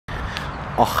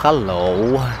Oh,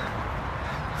 hello.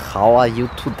 How are you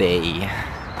today?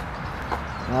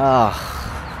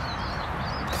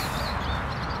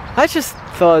 I just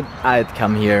thought I'd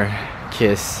come here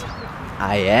because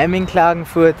I am in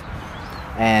Klagenfurt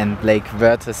and Lake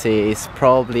Wörthersee is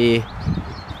probably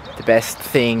the best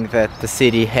thing that the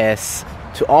city has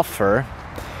to offer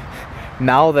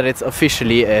now that it's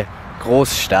officially a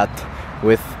Großstadt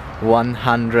with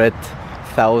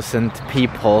 100,000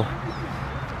 people.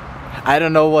 I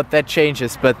don't know what that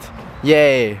changes, but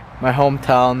yay, my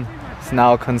hometown is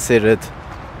now considered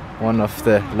one of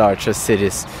the largest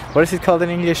cities. What is it called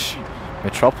in English?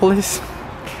 Metropolis?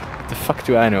 What the fuck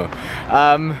do I know?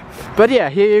 But yeah,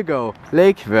 here you go,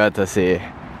 Lake Wörthersee.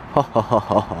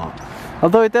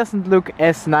 Although it doesn't look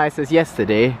as nice as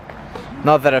yesterday.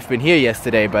 Not that I've been here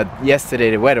yesterday, but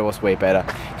yesterday the weather was way better.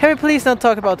 Can we please not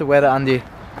talk about the weather, Andy?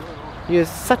 You're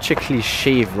such a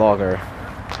cliché vlogger.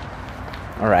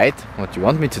 Alright, what do you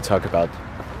want me to talk about?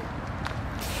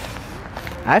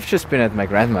 I've just been at my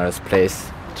grandmother's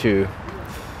place to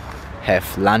have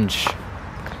lunch.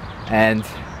 And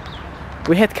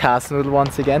we had Kasnudel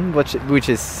once again, which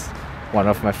is one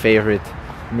of my favorite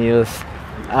meals.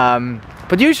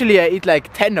 But usually I eat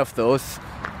like 10 of those.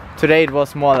 Today it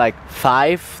was more like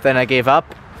 5, then I gave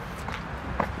up.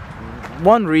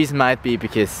 One reason might be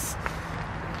because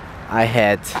I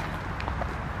had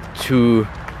 2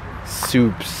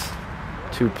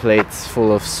 plates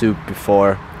full of soup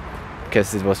before,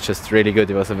 because it was just really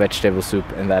good. It was a vegetable soup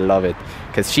and I love it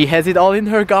because she has it all in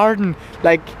her garden.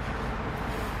 Like,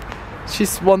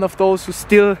 she's one of those who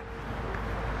still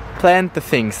plant the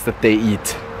things that they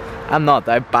eat. I'm not,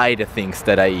 I buy the things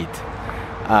that I eat,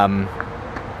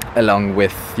 along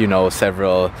with, you know,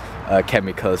 several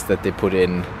chemicals that they put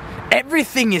in.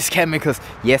 Everything is chemicals.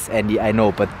 Yes, Andy, I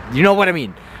know, but you know what I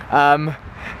mean.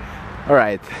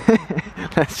 Alright,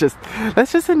 let's just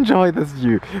enjoy this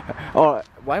view. Or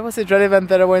why was it relevant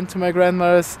that I went to my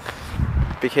grandmother's?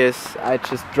 Because I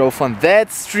just drove on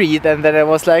that street and then I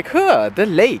was like, huh, the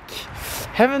lake.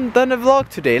 Haven't done a vlog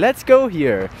today, let's go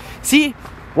here. See,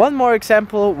 one more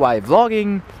example why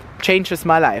vlogging changes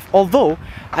my life. Although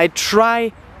I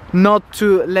try not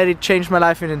to let it change my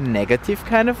life in a negative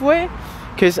kind of way.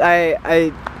 Because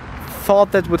I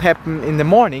thought that would happen in the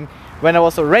morning when I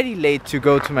was already late to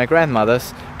go to my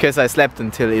grandmother's, because I slept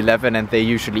until 11 and they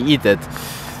usually eat at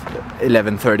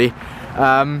 11:30.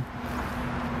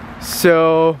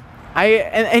 So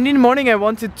in the morning I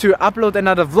wanted to upload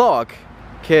another vlog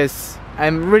because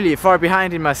I'm really far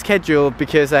behind in my schedule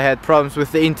because I had problems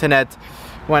with the internet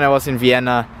when I was in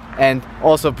Vienna and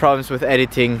also problems with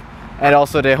editing, and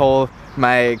also the whole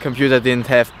my computer didn't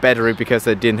have battery because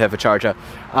I didn't have a charger.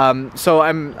 So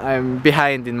I'm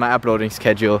behind in my uploading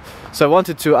schedule. So I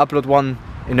wanted to upload one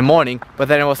in the morning, but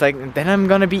then I was like, then I'm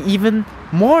gonna be even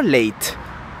more late.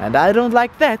 And I don't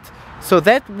like that. So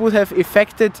that would have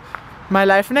affected my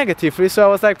life negatively. So I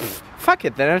was like, fuck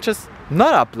it, then I'll just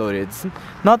not upload it. It's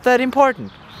not that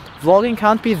important. Vlogging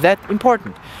can't be that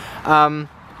important. And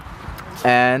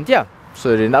yeah,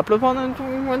 so I didn't upload one and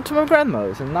went to my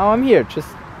grandmother's. And now I'm here, just,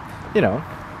 you know,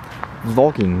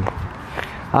 vlogging.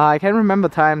 I can remember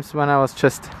times when I was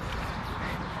just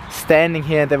standing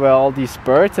here and there were all these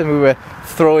birds and we were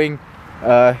throwing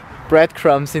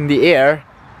breadcrumbs in the air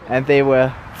and they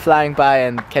were flying by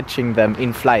and catching them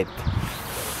in flight.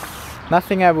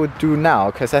 Nothing I would do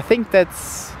now, because I think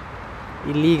that's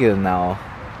illegal now.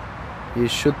 You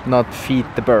should not feed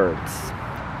the birds.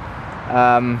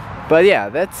 But yeah,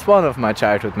 that's one of my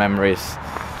childhood memories.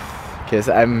 Because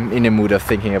I'm in a mood of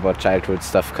thinking about childhood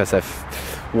stuff because I've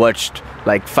watched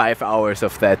like 5 hours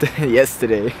of that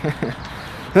yesterday.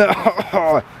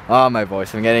 Oh, my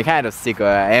voice, I'm getting kind of sick, or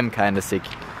I am kind of sick.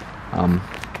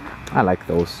 I like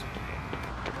those.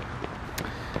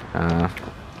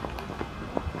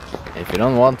 If you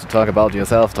don't want to talk about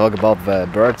yourself, talk about the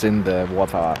birds in the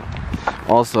water.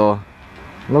 Also,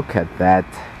 look at that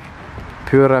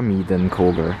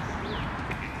Pyramidenkogel.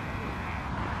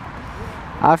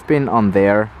 I've been on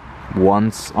there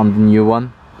once, on the new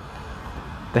one.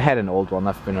 They had an old one,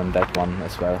 I've been on that one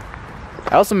as well.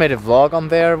 I also made a vlog on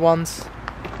there once.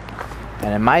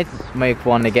 And I might make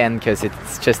one again because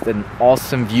it's just an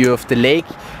awesome view of the lake.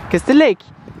 Because the lake,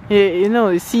 you know,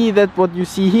 you see that what you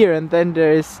see here, and then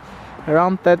there is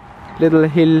around that little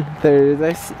hill,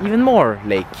 there's even more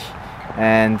lake.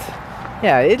 And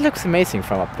yeah, it looks amazing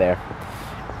from up there.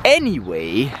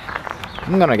 Anyway,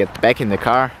 I'm gonna get back in the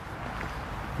car.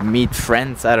 Meet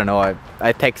friends, I don't know, I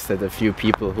texted a few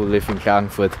people who live in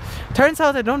Klagenfurt. Turns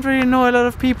out I don't really know a lot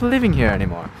of people living here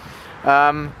anymore.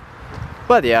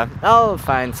 But yeah, I'll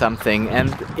find something,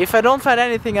 and if I don't find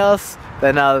anything else,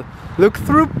 then I'll look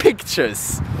through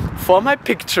pictures for my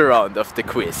picture round of the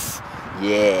quiz.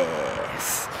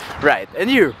 Yes. Right, and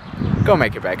you, go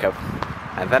make your backup.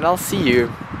 And then I'll see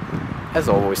you, as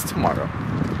always, tomorrow.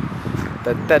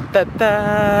 Da, da, da,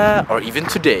 da. Or even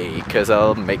today, because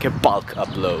I'll make a bulk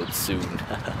upload soon.